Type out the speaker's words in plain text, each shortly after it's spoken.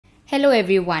Hello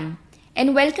everyone,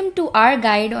 and welcome to our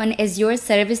guide on Azure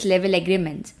Service Level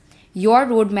Agreements, your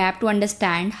roadmap to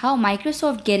understand how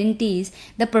Microsoft guarantees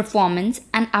the performance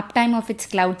and uptime of its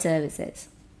cloud services.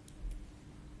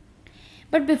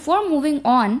 But before moving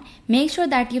on, make sure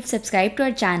that you've subscribed to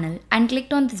our channel and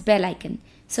clicked on this bell icon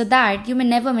so that you may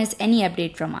never miss any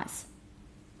update from us.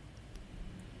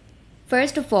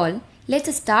 First of all,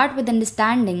 let's start with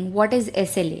understanding what is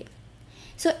SLA.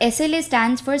 So SLA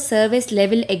stands for Service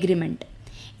Level Agreement.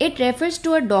 It refers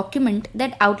to a document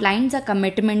that outlines a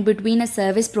commitment between a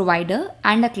service provider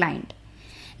and a client.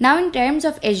 Now in terms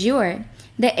of Azure,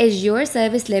 the Azure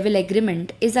Service Level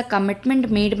Agreement is a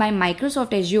commitment made by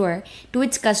Microsoft Azure to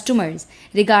its customers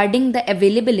regarding the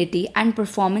availability and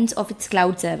performance of its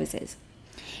cloud services.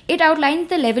 It outlines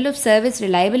the level of service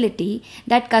reliability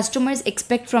that customers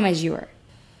expect from Azure.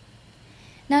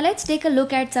 Now let's take a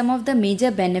look at some of the major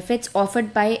benefits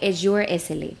offered by Azure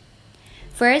SLA.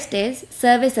 First is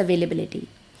service availability.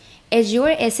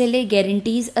 Azure SLA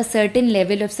guarantees a certain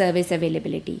level of service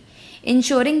availability,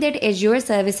 ensuring that Azure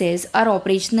services are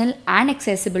operational and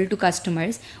accessible to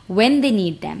customers when they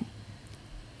need them.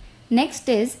 Next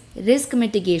is risk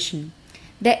mitigation.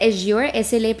 The Azure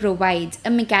SLA provides a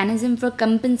mechanism for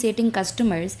compensating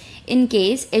customers in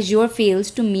case Azure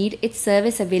fails to meet its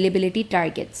service availability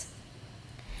targets.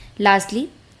 Lastly,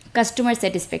 customer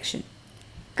satisfaction.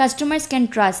 Customers can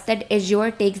trust that Azure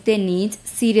takes their needs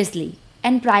seriously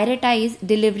and prioritize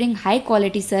delivering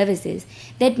high-quality services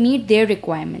that meet their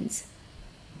requirements.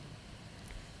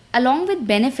 Along with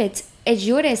benefits,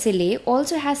 Azure SLA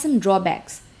also has some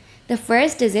drawbacks. The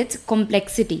first is its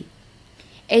complexity.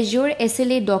 Azure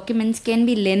SLA documents can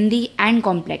be lengthy and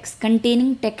complex,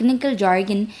 containing technical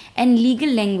jargon and legal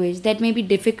language that may be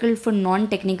difficult for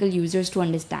non-technical users to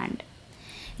understand.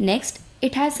 Next,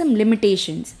 it has some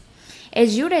limitations.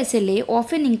 Azure SLA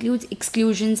often includes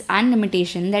exclusions and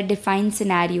limitations that define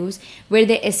scenarios where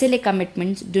the SLA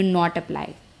commitments do not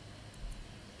apply.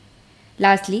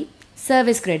 Lastly,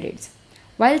 service credits.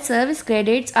 While service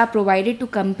credits are provided to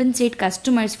compensate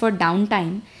customers for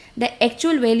downtime, the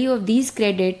actual value of these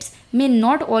credits may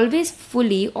not always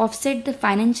fully offset the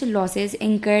financial losses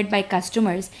incurred by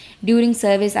customers during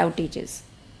service outages.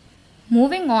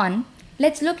 Moving on,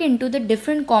 let's look into the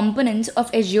different components of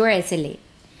Azure SLA.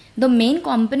 The main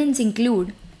components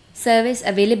include service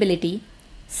availability,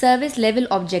 service level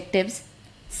objectives,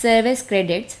 service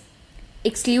credits,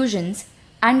 exclusions,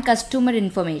 and customer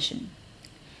information.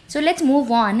 So let's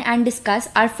move on and discuss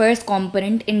our first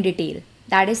component in detail,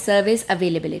 that is service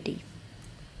availability.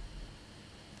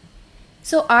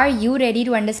 So are you ready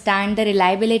to understand the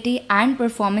reliability and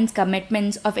performance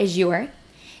commitments of Azure?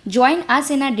 Join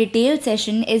us in our detailed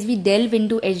session as we delve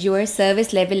into Azure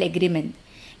Service Level Agreement.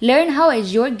 Learn how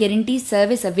Azure guarantees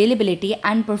service availability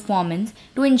and performance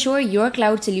to ensure your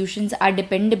cloud solutions are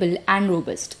dependable and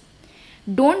robust.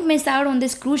 Don't miss out on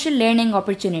this crucial learning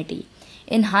opportunity.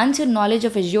 Enhance your knowledge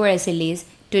of Azure SLAs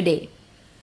today.